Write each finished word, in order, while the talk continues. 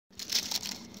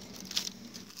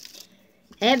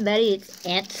Hey everybody, it's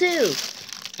Aunt Sue,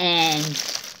 and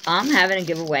I'm having a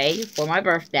giveaway for my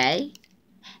birthday,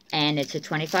 and it's a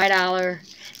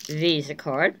 $25 Visa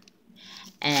card,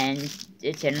 and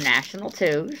it's international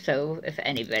too, so if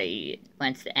anybody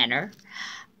wants to enter.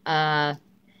 The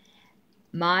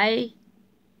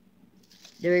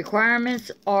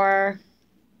requirements are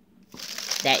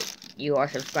that you are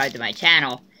subscribed to my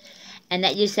channel, and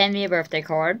that you send me a birthday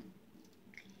card,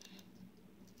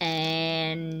 and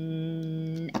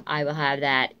I will have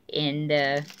that in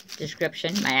the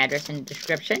description, my address in the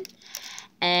description.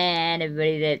 And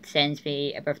everybody that sends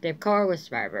me a birthday card,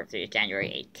 which my birthday is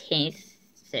January 18th,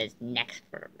 says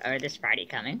this Friday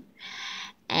coming.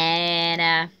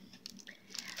 And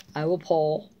I will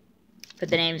put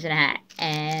the names in a hat,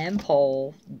 and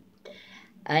pull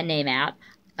a name out.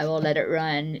 I will let it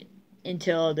run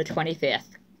until the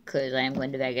 25th, because I am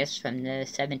going to Vegas from the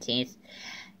 17th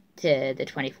to the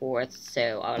 24th,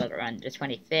 so I'll let it run the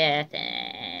 25th,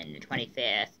 and the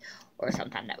 25th, or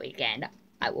sometime that weekend,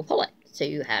 I will pull it. So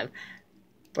you have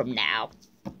from now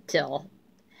till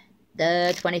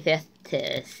the 25th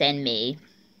to send me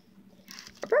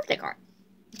a birthday card,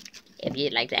 if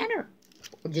you'd like to enter.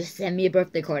 Or just send me a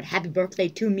birthday card. Happy birthday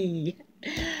to me.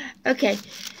 Okay,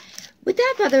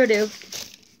 without further ado,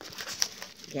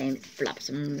 game flop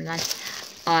some lunch.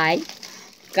 I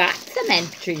got some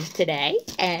entries today,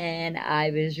 and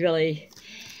I was really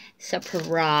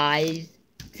surprised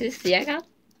to see I got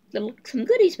some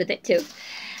goodies with it too.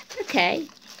 Okay,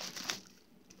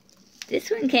 this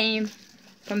one came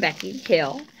from Becky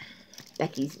Hill,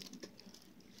 Becky's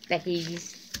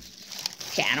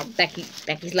channel,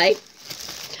 Becky's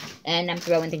Life, and I'm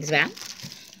throwing things around.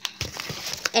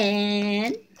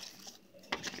 And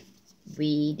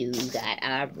we do got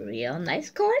a real nice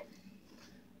card,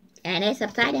 and it's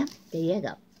upside down. There you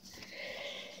go.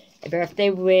 A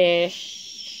birthday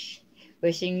wish,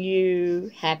 wishing you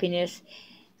happiness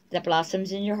that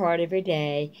blossoms in your heart every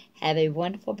day. Have a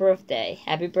wonderful birthday.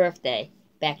 Happy birthday,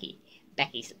 Becky.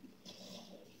 Becky's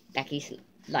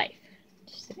Life.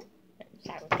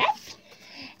 Okay.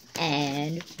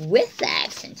 And with that,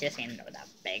 since this came with a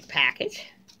big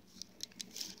package,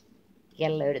 get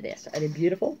a load of this. Are they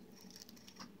beautiful?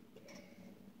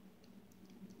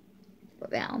 For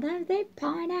Valentine's Day,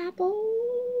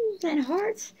 pineapples and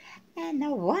hearts, and the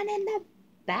one in the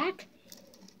back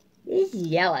is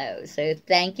yellow. So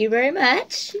thank you very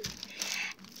much.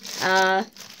 Yeah,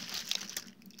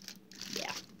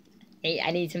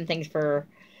 I need some things for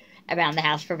around the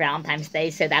house for Valentine's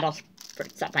Day, so that'll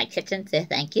fix up my kitchen, so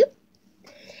thank you.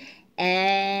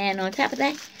 And on top of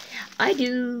that, I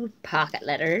do pocket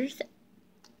letters,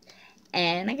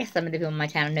 and I guess some of the people in my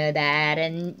town know that,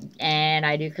 and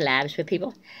I do collabs with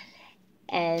people.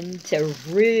 And to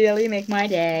really make my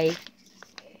day,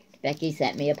 Becky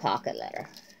sent me a pocket letter.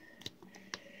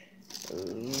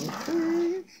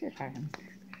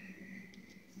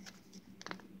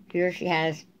 Here she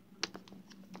has,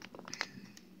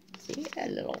 see, a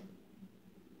little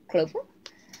clover.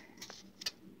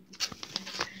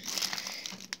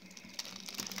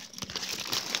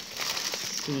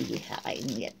 See how I can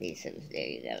get these. There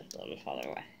you go, a little further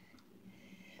away.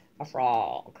 A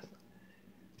frog.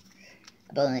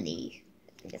 A bunny.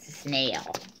 I think it's a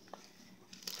snail.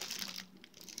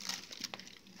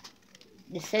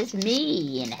 It says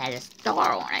me, and it has a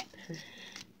star on it.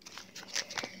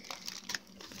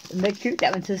 Isn't that cute?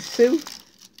 That one says Sue.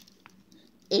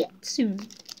 It's Sue.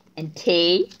 And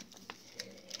T.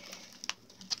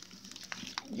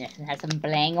 And this one has some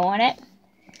bling on it.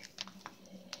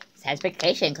 It says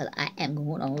vacation, because I am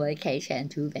going on vacation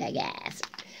to Vegas.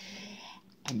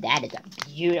 And that is a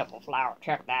beautiful flower.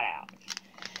 Check that out.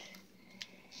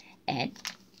 And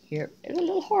here is a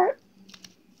little heart.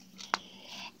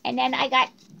 And then I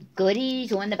got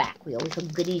goodies on the back. We always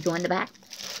have goodies on the back.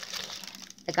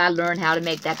 I gotta learn how to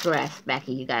make that dress,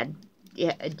 Becky. You gotta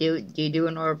do you do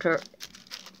an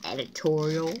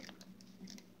editorial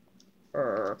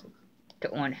or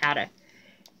on how to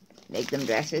make them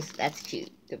dresses? That's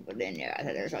cute to put in there. I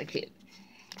thought that was really cute.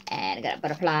 And I got a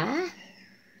butterfly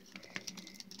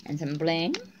and some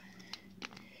bling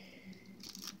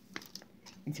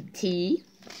and some tea,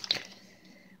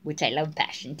 which I love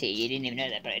passion tea. You didn't even know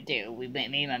that, but I do.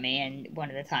 Me and my man, one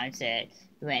of the times that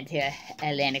we went to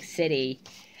Atlantic City,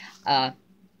 I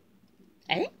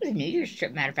think it was a New Year's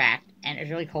trip, matter of fact, and it was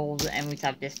really cold, and we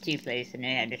stopped this tea place, and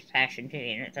they had this passion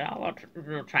tea, and I said, oh,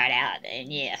 we'll try it out,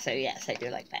 and yeah, so yes, I do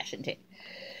like passion tea.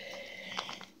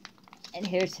 And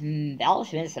here's some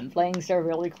embellishments, some flings, they're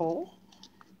really cool,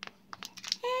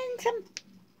 and some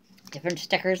different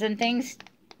stickers and things,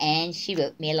 and she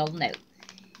wrote me a little note.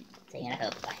 So and I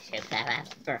hope she hope have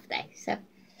a birthday. So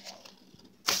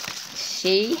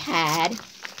she had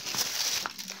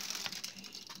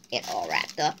it all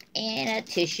wrapped up in a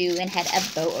tissue and had a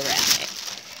bow around it.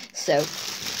 So,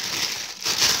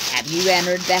 have you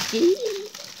entered, Becky?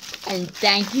 And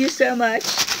thank you so much.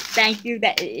 Thank you.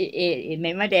 That it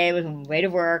made my day. It was on my way to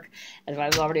work. That's why I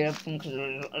was already open, because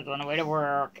I was on the way to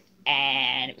work,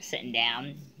 and it was sitting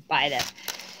down by the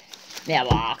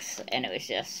mailbox, and it was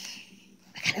just,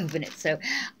 I gotta open it. So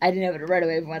I didn't open it right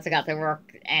away once I got to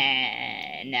work,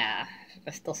 and I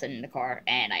was still sitting in the car,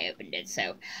 and I opened it.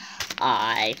 So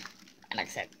and like I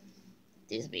said,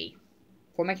 this will be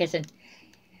for my kissing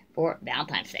for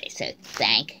Valentine's Day. So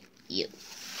thank you.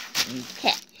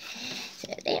 Okay.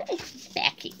 So there is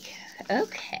Becky.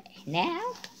 Okay.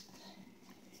 Now,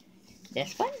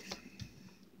 this one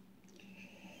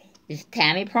is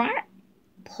Tammy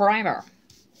Primer.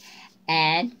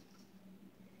 And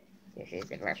this is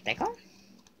the birthday card.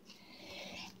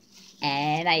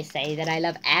 And I say that I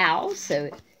love owls, so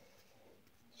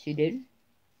she did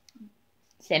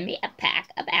send me a pack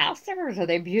of owl stickers. Are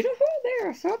they beautiful? They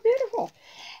are so beautiful.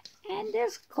 And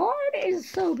this card is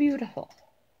so beautiful.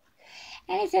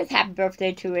 And it says, happy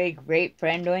birthday to a great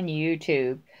friend on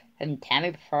YouTube, from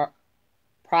Tammy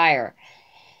Pryor.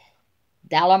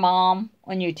 Dollar Mom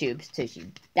on YouTube. So she's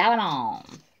Dollar Mom.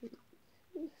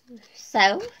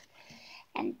 So,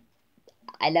 and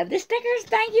I love the stickers.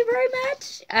 Thank you very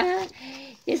much.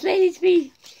 This lady's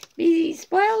be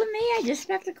spoiling me. I just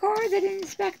inspect the cards. I didn't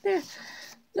inspect the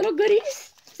little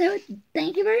goodies. So,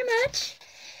 thank you very much.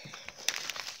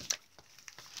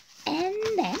 And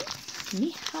then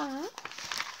we have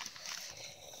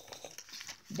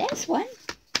this one.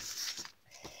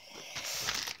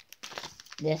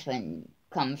 This one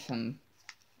comes from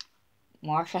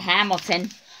Marsha Hamilton,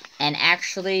 and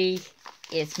actually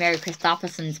it's Mary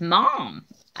Christopherson's mom.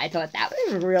 I thought that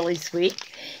was really sweet.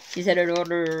 She said her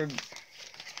daughter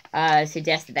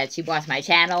suggested that she watch my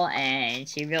channel, and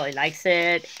she really likes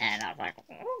it, and I was like,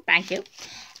 oh, thank you.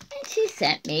 And she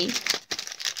sent me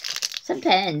some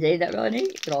pens. Ain't that really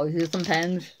neat? You could always use some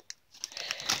pens.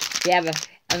 Yeah,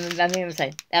 I mean,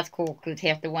 say that's cool, because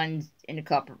half the ones in the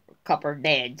cup are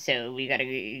dead, so we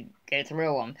gotta go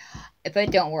through them. If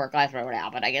it don't work, I throw it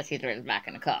out, but I guess he throws it back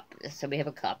in the cup. So we have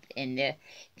a cup in the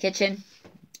kitchen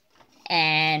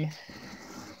and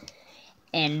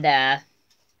in the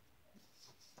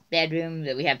bedroom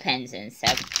that we have pens in. So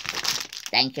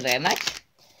thank you very much.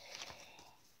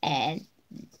 And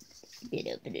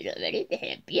open it already. They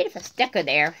had a beautiful sticker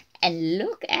there. And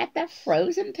look at the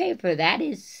frozen paper. That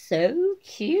is so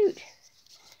cute.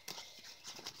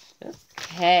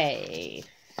 Okay.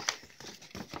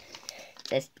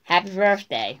 Says, happy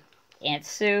birthday, Aunt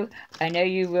Sue. I know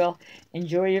you will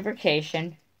enjoy your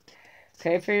vacation. I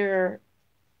pray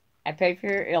for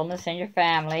your illness and your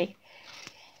family.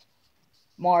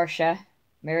 Marcia,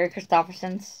 Mary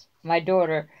Christopherson's, my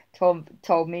daughter, told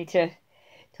me to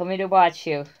watch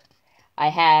you. I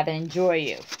have, and enjoy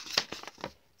you.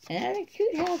 And that's a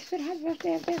cute house. Good happy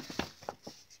birthday up there.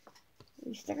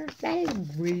 Stickers. That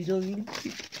is really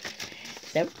cute.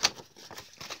 So,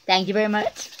 thank you very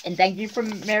much. And thank you for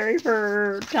Mary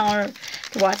for telling her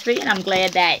to watch me. And I'm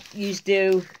glad that you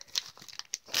do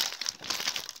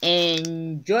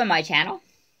enjoy my channel.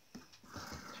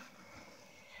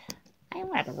 I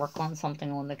want to work on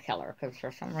something on the color, because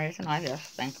for some reason I just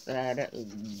think that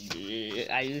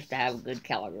I used to have a good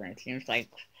color, and it seems like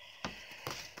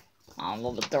I'm a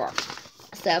little bit dark.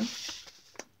 So,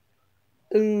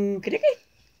 okay.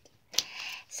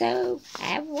 So, I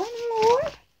have one more,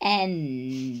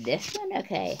 and this one,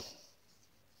 okay.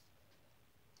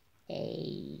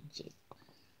 Age.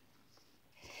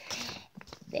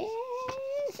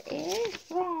 This is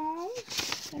from,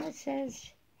 and it says,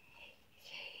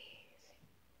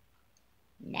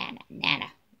 Nana.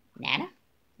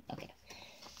 Okay.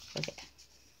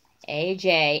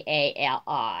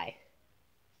 Ajali.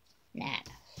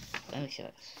 Nana. Let me see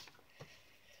what.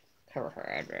 Cover her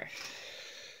address.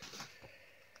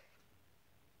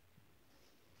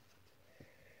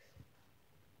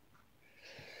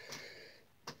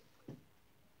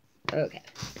 Okay.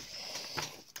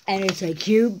 And it's a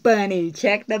cute bunny.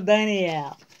 Check the bunny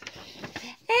out.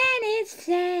 And it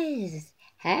says,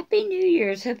 Happy New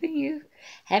Year's. Hoping you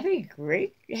had a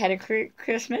great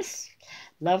Christmas.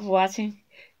 Love watching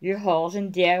your hauls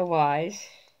and DIYs.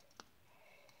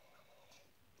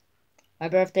 My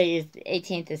birthday is the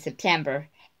 18th of September,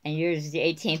 and yours is the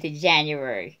 18th of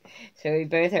January. So we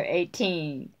both are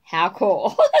 18. How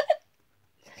cool.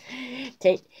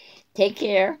 Take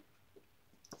care.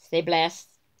 Stay blessed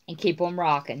and keep on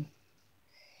rocking.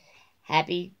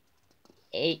 Happy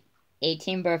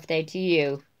 18th birthday to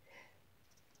you.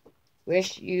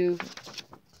 Wish you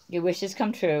your wishes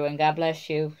come true, and God bless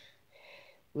you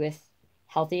with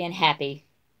healthy and happy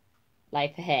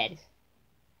life ahead.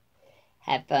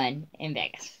 Have fun in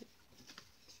Vegas.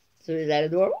 So is that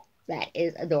adorable? That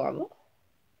is adorable.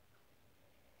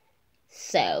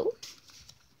 So,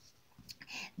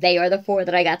 they are the 4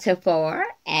 that I got so far.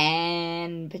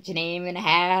 And put your name in a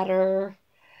hat or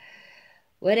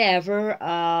whatever.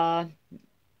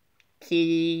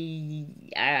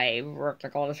 See, I worked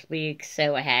like all this week,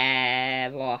 so I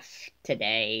have off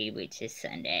today, which is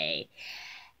Sunday.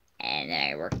 And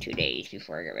then I work 2 days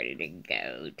before I get ready to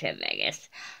go to Vegas.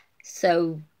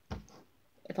 So,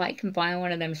 if I can find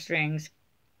one of them strings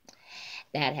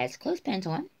that has clothespins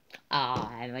on,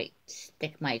 I might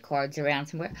stick my cards around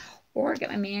somewhere, or get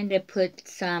my man to put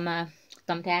some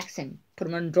thumbtacks and put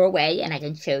them in the doorway, and I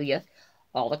can show you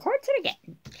all the cards that I get.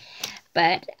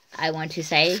 But I want to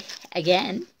say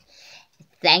again,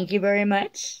 thank you very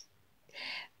much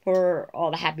for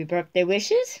all the happy birthday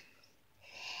wishes.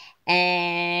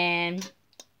 And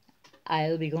I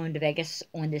will be going to Vegas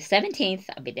on the 17th.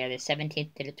 I'll be there the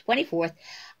 17th to the 24th.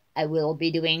 I will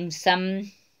be doing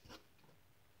some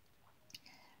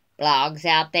vlogs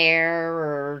out there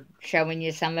or showing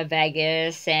you some of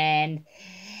Vegas and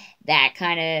that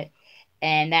kind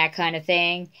of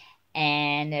thing.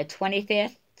 And the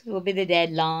 25th will be the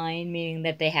deadline, meaning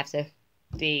that they have to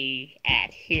be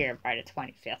at here by the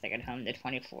 25th. I get home the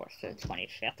 24th, so the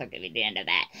 25th will give you the end of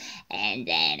that. And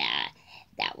then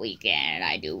that weekend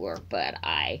I do work, but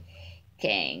I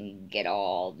can get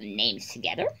all the names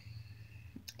together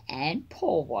and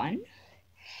pull one.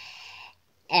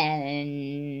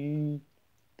 And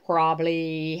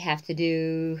probably have to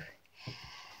do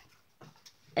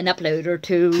an upload or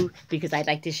 2 because I'd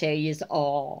like to show you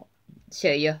all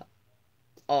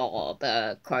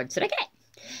the cards that I get.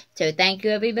 So thank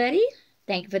you, everybody.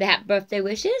 Thank you for the happy birthday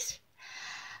wishes.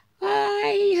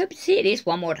 I hope to see you at least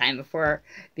one more time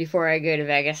before I go to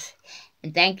Vegas.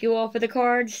 And thank you all for the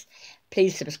cards.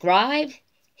 Please subscribe,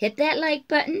 hit that like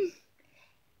button,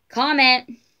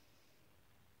 comment,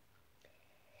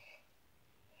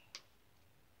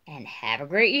 and have a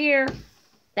great year.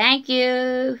 Thank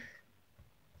you.